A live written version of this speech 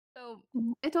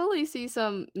I totally see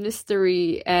some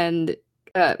mystery and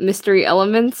mystery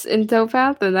elements in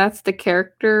Topaz, and that's the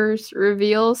characters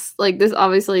reveals. Like this,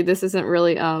 obviously, this isn't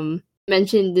really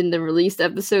mentioned in the released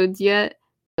episodes yet,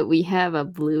 but we have a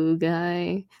blue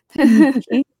guy.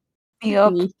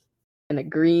 Yep. And a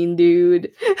green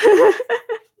dude.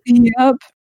 Yep.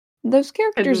 Those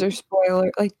characters are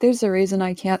spoiler. Like, there's a reason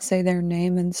I can't say their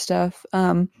name and stuff.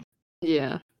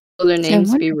 Yeah. Will their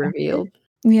names be revealed?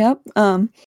 Yep.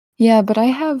 Yeah, but I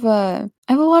have a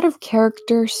lot of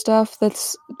character stuff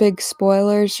that's big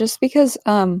spoilers just because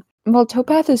well,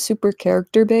 Topaz is super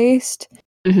character based.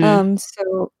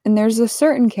 So and there's a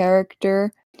certain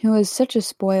character who is such a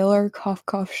spoiler, cough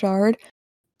cough shard,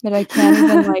 that I can't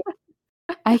even like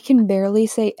I can barely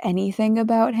say anything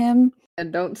about him.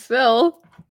 And don't spill.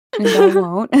 And I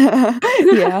won't.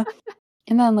 Yeah.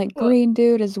 And then like green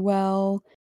dude as well.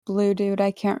 Blue dude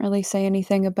I can't really say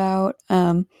anything about.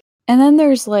 And then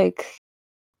there's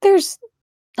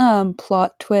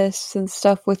plot twists and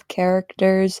stuff with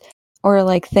characters or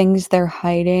like things they're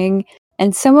hiding.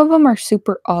 And some of them are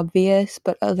super obvious,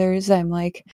 but others I'm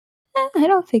like, I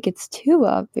don't think it's too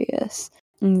obvious.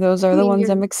 And those are the ones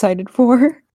I'm excited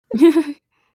for. I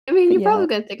mean, you're probably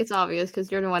gonna think it's obvious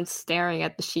because you're the one staring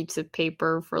at the sheets of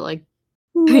paper for like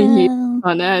years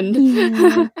on end.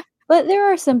 Yeah. But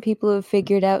there are some people who have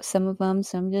figured out some of them,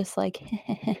 so I'm just like,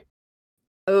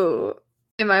 oh,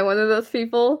 am I one of those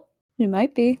people? You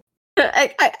might be.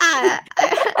 I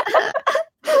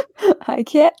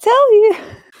can't tell you.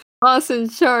 Moss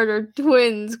and Shard are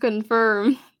twins,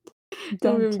 confirmed.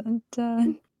 Dun, dun,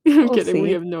 dun. I'm kidding,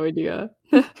 we have no idea.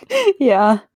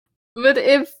 Yeah. But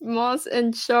if Moss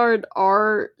and Shard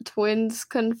are twins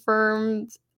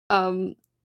confirmed,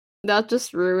 that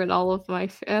just ruined all of my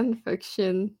fan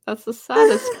fiction. That's the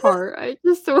saddest part. I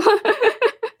just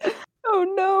Oh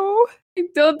no. I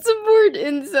don't support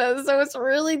incest, so it's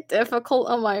really difficult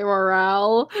on my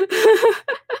morale.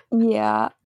 Yeah.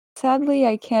 Sadly,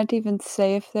 I can't even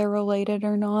say if they're related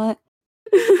or not.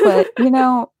 But,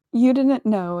 you didn't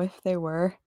know if they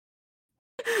were.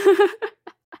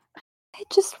 I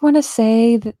just want to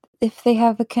say that if they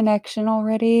have a connection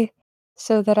already,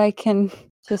 so that I can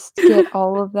just get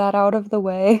all of that out of the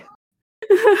way.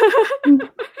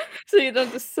 So you don't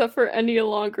have to suffer any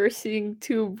longer seeing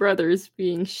two brothers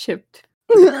being shipped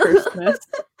for the cursed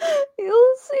nest.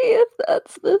 You'll see if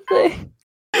that's the thing.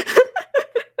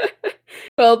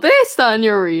 Well, based on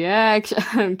your reaction,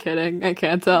 I'm kidding. I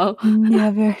can't tell.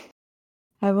 Never.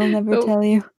 I will never tell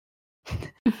you.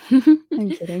 I'm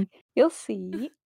kidding. You'll see.